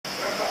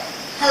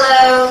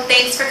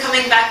thanks for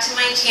coming back to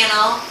my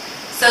channel.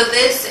 So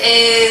this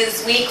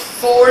is week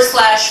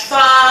 4/5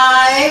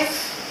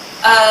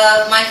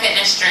 of my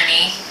fitness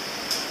journey.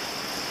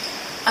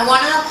 I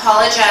want to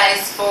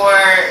apologize for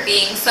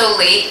being so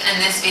late in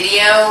this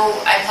video.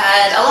 I've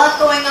had a lot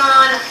going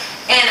on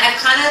and I've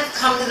kind of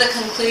come to the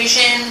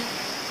conclusion.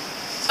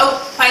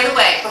 Oh, by the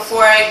way,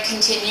 before I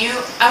continue,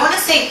 I want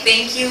to say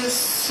thank you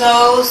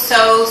so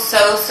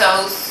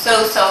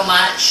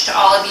much to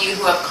all of you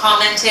who have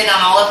commented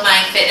on all of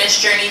my fitness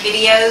journey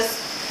videos.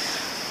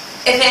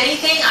 If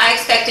anything, I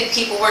expected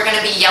people were going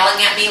to be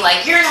yelling at me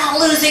like, "You're not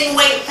losing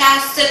weight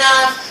fast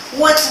enough.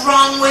 What's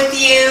wrong with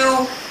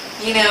you?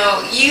 You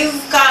know,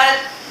 you've got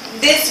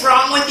this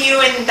wrong with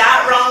you and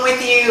that wrong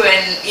with you."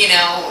 And, you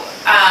know,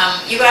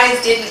 you guys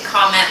didn't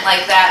comment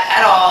like that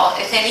at all.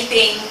 If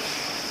anything,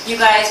 you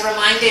guys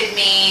reminded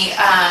me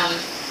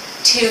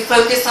to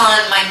focus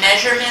on my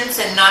measurements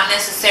and not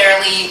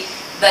necessarily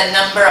the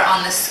number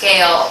on the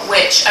scale,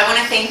 which I want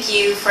to thank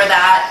you for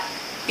that,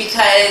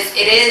 because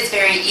it is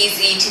very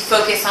easy to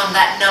focus on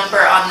that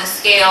number on the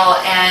scale,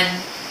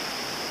 and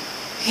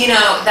you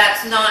know,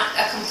 that's not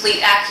a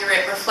complete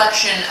accurate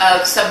reflection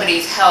of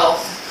somebody's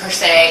health per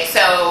se.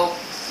 So,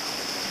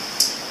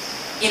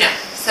 you know,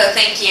 so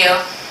thank you.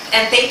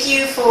 And thank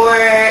you for,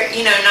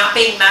 you know, not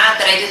being mad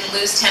that I didn't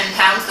lose 10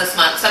 pounds this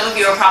month. Some of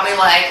you are probably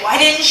like, "Why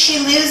didn't she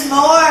lose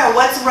more?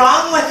 What's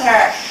wrong with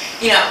her?"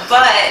 You know,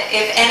 but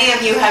if any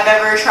of you have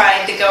ever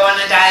tried to go on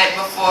a diet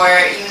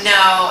before, you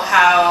know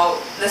how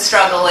the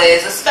struggle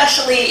is,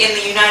 especially in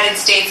the United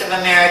States of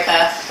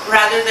America.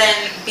 Rather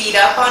than beat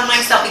up on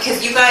myself,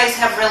 because you guys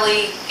have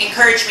really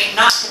encouraged me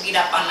not to beat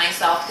up on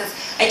myself, because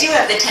I do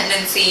have the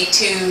tendency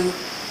to,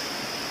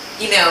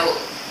 you know,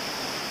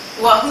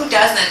 well, who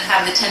doesn't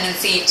have the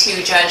tendency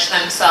to judge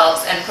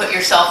themselves and put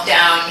yourself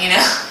down, you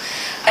know?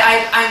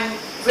 I'm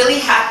really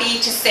happy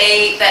to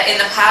say that in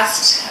the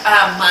past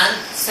month,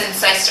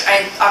 since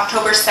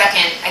October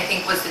 2nd, I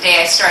think was the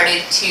day I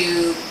started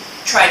to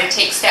try to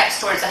take steps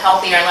towards a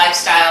healthier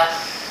lifestyle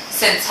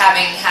since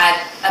having had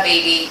a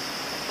baby.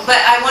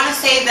 But I want to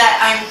say that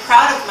I'm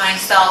proud of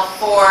myself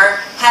for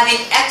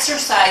having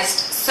exercised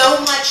so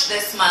much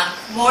this month,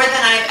 more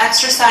than I've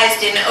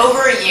exercised in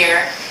over a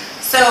year.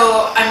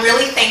 So I'm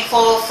really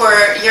thankful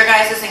for your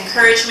guys'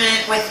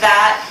 encouragement with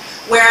that.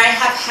 Where I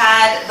have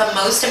had the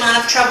most amount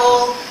of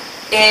trouble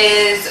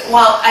is,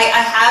 well, I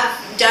have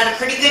done a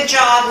pretty good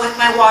job with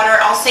my water.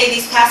 I'll say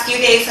these past few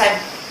days I've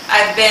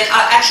been,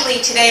 actually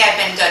today I've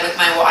been good with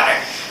my water.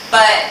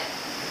 But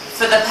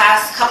for the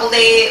past couple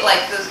days,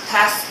 like the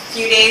past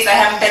few days, I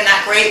haven't been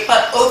that great.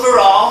 But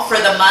overall, for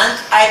the month,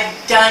 I've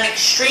done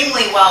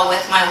extremely well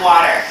with my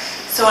water.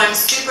 So I'm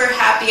super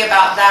happy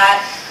about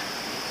that.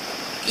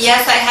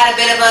 Yes, I had a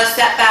bit of a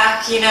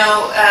setback, you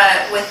know,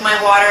 with my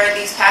water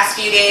these past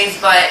few days,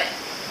 but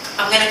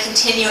I'm going to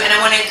continue, and I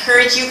want to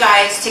encourage you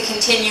guys to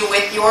continue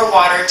with your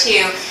water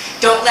too.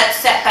 Don't let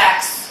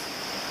setbacks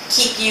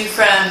keep you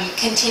from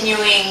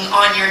continuing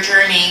on your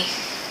journey.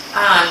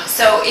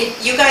 So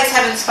if you guys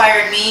have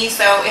inspired me,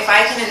 so if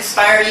I can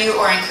inspire you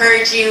or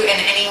encourage you in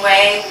any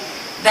way,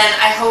 then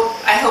I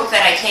hope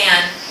that I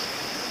can.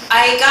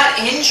 I got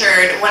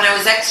injured when I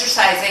was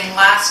exercising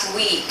last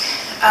week.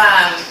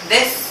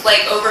 This,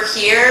 like over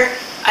here,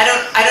 I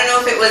don't know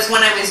if it was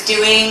when I was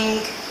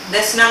doing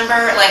this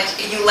number, like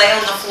you lay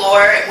on the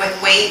floor with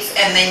weights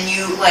and then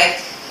you,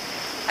 like,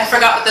 I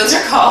forgot what those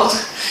are called,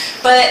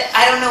 but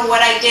I don't know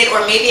what I did,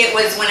 or maybe it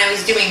was when I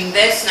was doing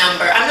this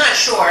number, I'm not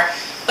sure,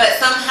 but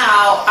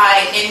somehow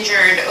I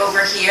injured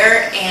over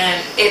here,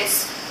 and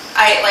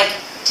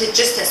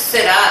just to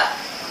sit up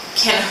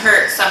can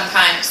hurt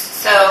sometimes.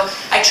 So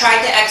I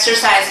tried to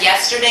exercise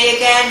yesterday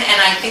again, and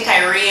I think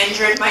I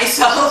re-injured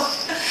myself.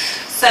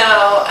 So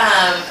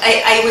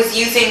I was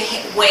using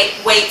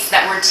weights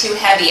that were too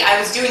heavy. I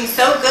was doing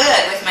so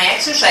good with my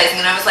exercising,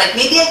 and I was like,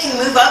 maybe I can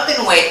move up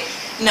in weight.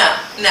 No,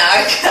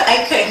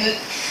 I couldn't.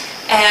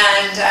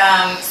 And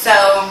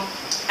so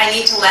I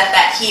need to let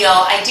that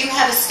heal. I do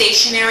have a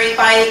stationary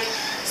bike,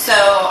 so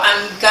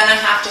I'm gonna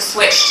have to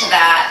switch to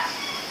that.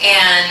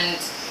 And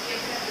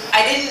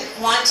I didn't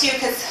want to,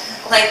 because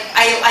like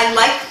I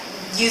like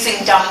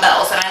using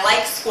dumbbells, and I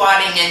like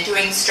squatting and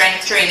doing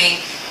strength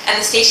training, and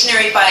the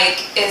stationary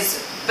bike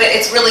but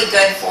it's really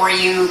good for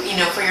you, you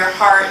know, for your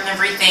heart and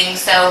everything.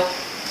 So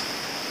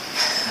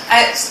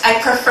I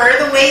prefer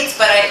the weights,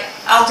 but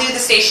I'll do the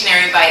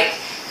stationary bike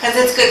because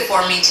it's good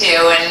for me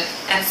too,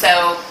 and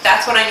so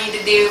that's what I need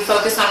to do,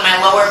 focus on my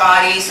lower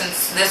body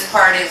since this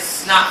part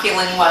is not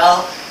feeling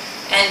well.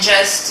 And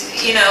just,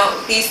 you know,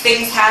 these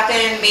things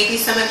happen. Maybe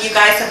some of you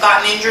guys have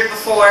gotten injured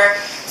before.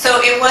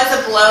 So it was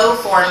a blow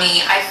for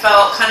me. I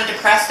felt kind of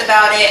depressed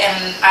about it,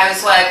 and I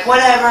was like,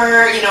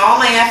 whatever, you know, all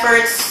my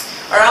efforts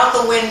are out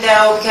the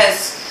window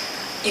because,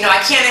 you know,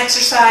 I can't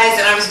exercise,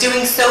 and I was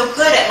doing so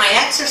good at my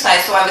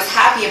exercise, so I was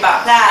happy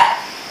about that.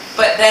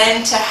 But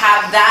then to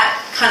have that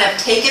kind of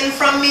taken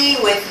from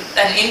me with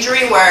an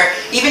injury where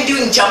even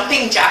doing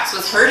jumping jacks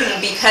was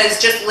hurting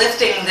because just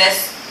lifting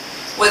this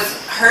was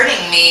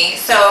hurting me.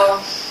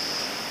 So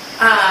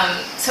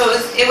So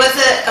it was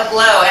a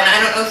blow, and I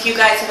don't know if you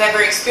guys have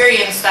ever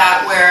experienced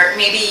that, where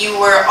maybe you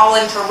were all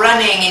into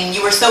running and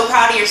you were so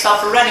proud of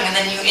yourself for running, and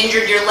then you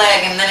injured your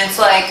leg, and then it's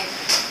like,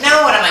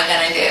 now what am I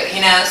gonna do?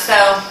 You know,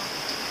 so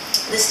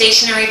the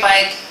stationary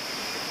bike,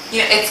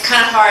 you know, it's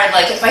kind of hard.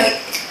 Like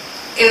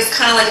it was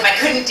kind of like if I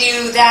couldn't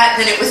do that,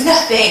 then it was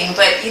nothing.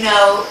 But you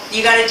know,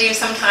 you got to do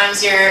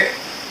sometimes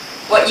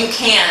what you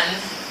can,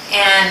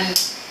 and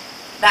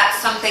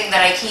that's something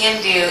that I can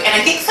do. And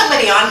I think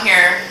somebody on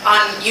here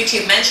on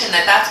YouTube mentioned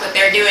that that's what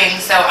they're doing.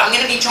 So I'm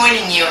going to be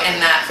joining you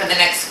in that for the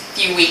next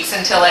few weeks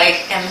until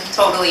I am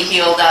totally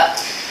healed up.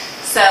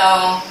 So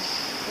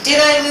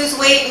did I lose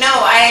weight? No,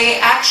 I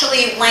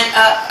actually went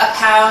up 1.3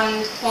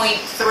 pounds,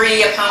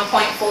 1.4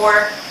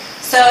 pounds.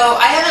 So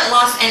I haven't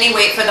lost any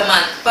weight for the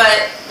month.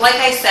 But like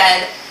I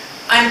said,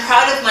 I'm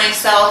proud of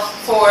myself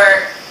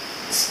for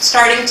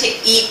starting to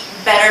eat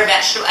better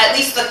vegetables. At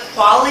least the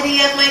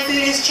quality of my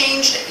food has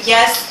changed.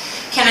 Yes.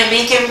 Can I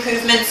make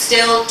improvements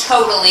still?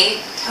 Totally.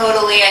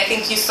 I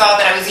think you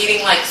saw that I was eating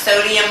like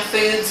sodium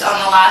foods on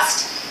the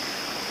last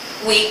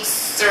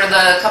weeks, or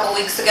the couple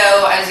weeks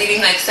ago. I was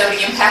eating like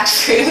sodium packed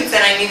foods,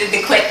 and I needed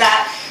to quit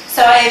that.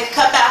 So I've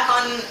cut back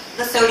on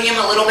the sodium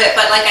a little bit,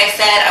 but like I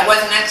said, I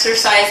wasn't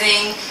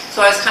exercising,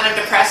 so I was kind of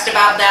depressed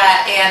about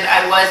that, and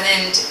I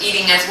wasn't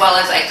eating as well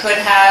as I could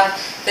have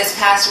this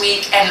past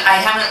week, and I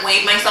haven't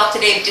weighed myself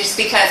today just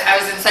because I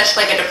was in such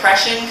like a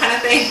depression kind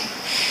of thing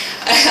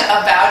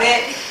about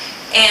it.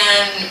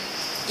 And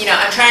you know,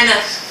 I'm trying to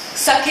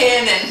suck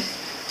in and,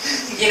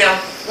 you know,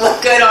 look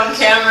good on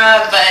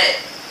camera, but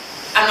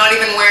I'm not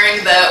even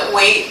wearing the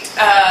weight,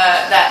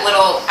 that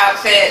little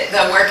outfit,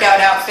 the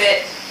workout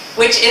outfit,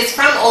 which is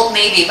from Old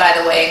Navy, by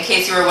the way, in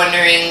case you were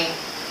wondering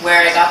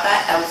where I got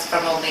that. That was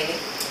from Old Navy.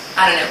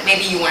 I don't know,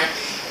 maybe you weren't.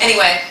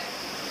 Anyway,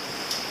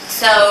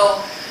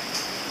 so,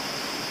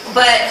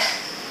 but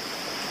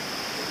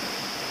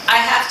I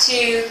have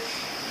to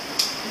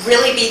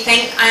really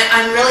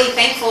I'm really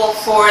thankful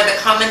for the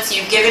comments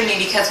you've given me,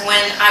 because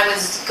when I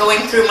was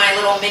going through my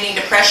little mini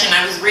depression,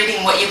 I was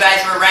reading what you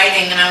guys were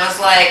writing, and I was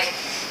like,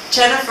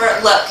 Jennifer,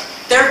 look,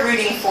 they're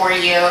rooting for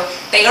you.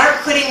 They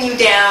aren't putting you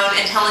down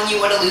and telling you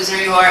what a loser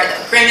you are.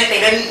 Granted, they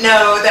didn't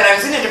know that I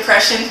was in a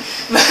depression,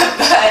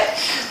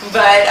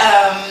 but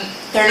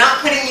they're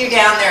not putting you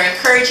down. They're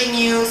encouraging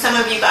you. Some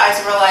of you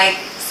guys were like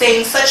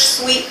saying such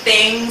sweet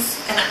things,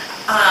 and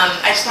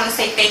I just want to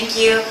say thank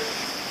you.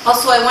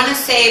 Also, I want to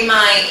say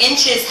my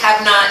inches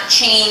have not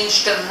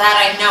changed that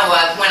I know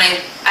of. When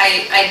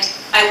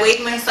I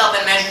weighed myself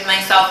and measured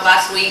myself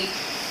last week,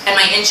 and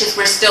my inches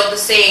were still the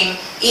same,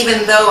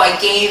 even though I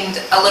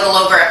gained a little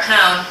over a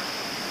pound.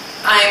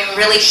 I'm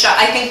really shocked.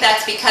 I think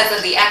that's because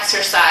of the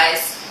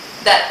exercise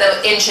that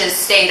the inches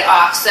stayed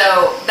off.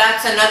 So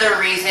that's another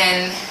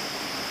reason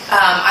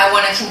I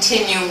want to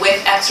continue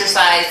with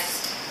exercise,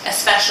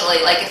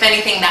 especially. Like, if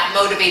anything, that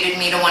motivated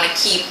me to want to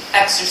keep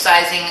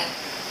exercising,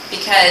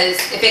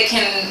 because if it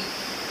can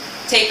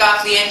take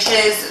off the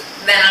inches,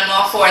 then I'm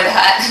all for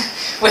that.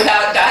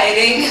 Without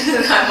dieting,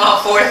 I'm all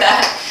for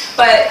that.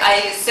 But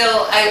I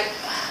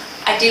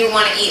do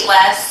want to eat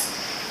less,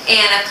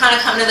 and I've kind of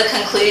come to the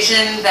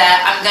conclusion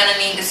that I'm going to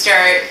need to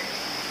start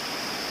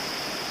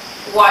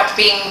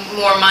being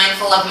more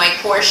mindful of my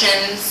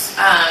portions.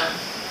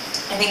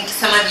 I think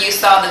some of you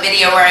saw the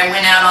video where I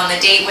went out on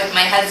the date with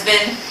my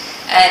husband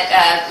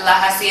at La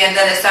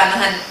Hacienda de San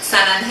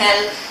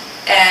Angel,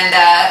 and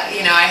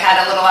you know, I had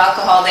a little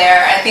alcohol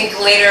there. I think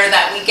later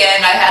that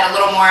weekend I had a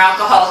little more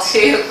alcohol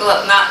too.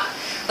 Well, not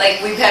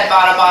like we had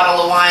bought a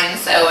bottle of wine,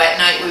 so at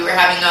night we were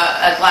having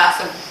a glass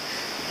of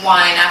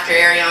wine after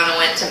Ariana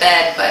went to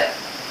bed. But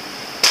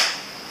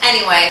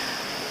anyway,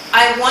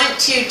 I want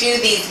to do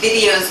these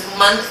videos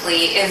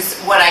monthly is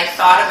what I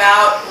thought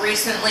about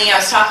recently. I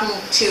was talking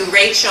to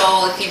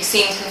Rachel, if you've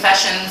seen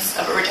Confessions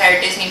of a Retired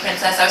Disney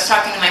Princess, I was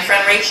talking to my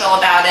friend Rachel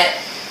about it.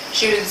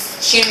 She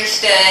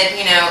understood,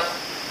 you know,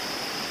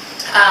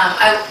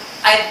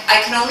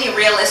 I can only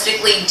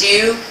realistically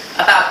do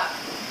about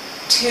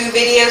 2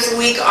 videos a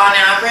week on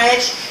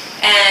average,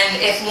 and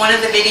if one of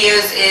the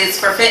videos is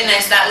for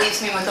fitness, that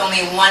leaves me with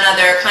only one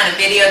other kind of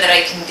video that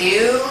I can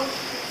do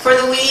for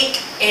the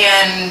week.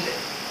 And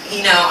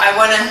you know,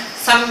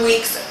 some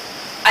weeks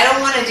I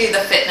don't want to do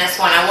the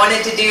fitness one. I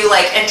wanted to do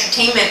like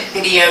entertainment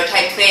video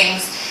type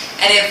things,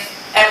 and if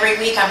every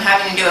week I'm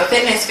having to do a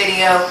fitness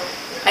video,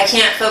 I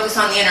can't focus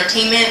on the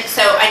entertainment.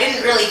 So I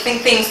didn't really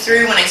think things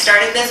through when I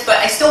started this, but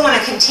I still want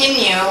to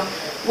continue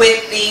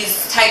with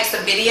these types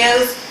of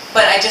videos,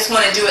 but I just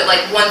want to do it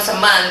like once a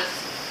month.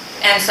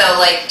 And so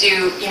like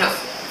do, you know,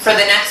 for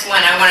the next one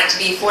I want it to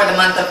be for the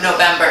month of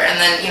November, and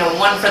then, you know,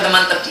 one for the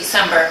month of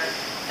December,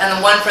 and then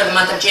one for the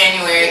month of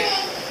January.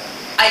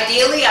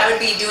 Ideally, I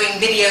would be doing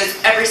videos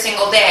every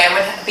single day. I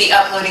would be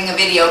uploading a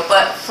video,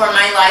 but for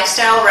my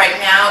lifestyle right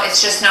now,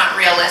 it's just not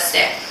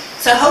realistic.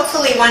 So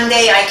hopefully one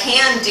day I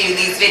can do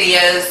these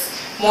videos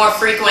more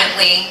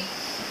frequently,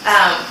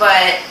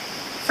 but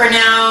for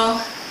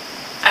now,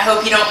 I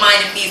hope you don't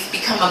mind if these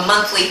become a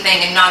monthly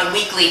thing and not a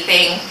weekly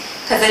thing,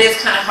 because it is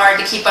kind of hard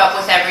to keep up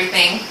with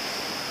everything.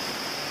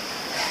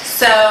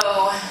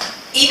 So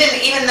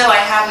even though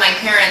I have my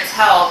parents'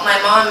 help, my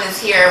mom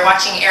is here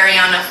watching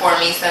Ariana for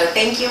me. So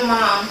thank you,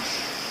 Mom.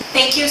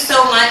 Thank you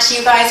so much,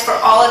 you guys, for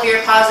all of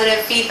your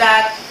positive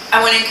feedback.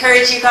 I want to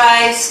encourage you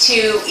guys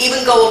to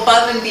even go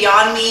above and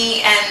beyond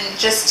me, and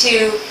just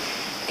to,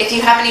 if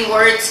you have any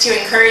words to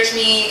encourage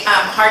me,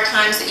 hard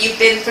times that you've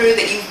been through,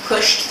 that you've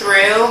pushed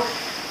through,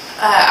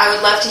 I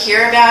would love to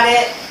hear about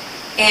it.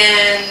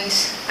 And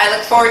I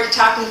look forward to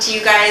talking to you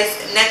guys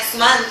next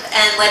month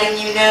and letting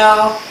you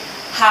know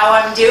how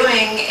I'm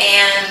doing.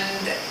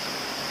 And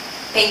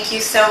thank you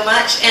so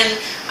much. And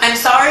I'm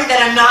sorry that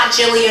I'm not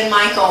Jillian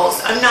Michaels.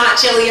 I'm not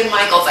Jillian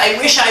Michaels. I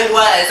wish I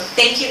was.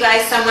 Thank you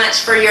guys so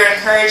much for your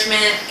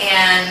encouragement,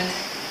 and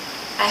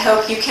I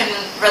hope you can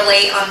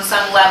relate on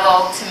some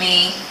level to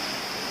me.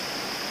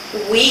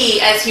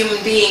 We as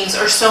human beings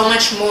are so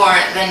much more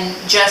than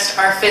just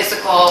our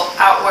physical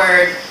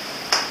outward,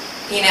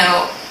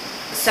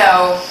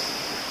 so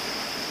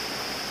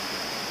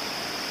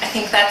I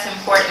think that's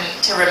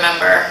important to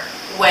remember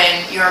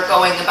when you're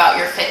going about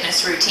your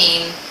fitness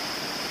routine,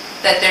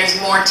 that there's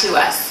more to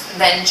us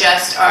than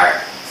just our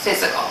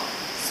physical.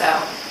 So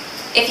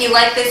if you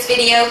like this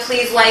video,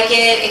 please like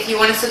it. If you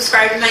want to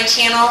subscribe to my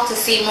channel to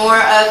see more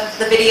of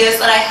the videos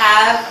that I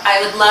have,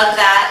 I would love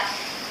that.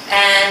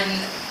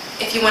 And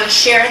if you want to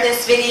share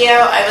this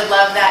video, I would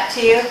love that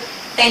too.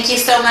 Thank you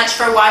so much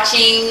for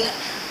watching.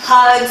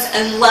 Hugs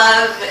and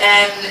love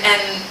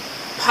and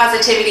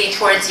positivity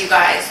towards you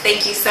guys.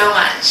 Thank you so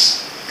much.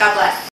 God bless.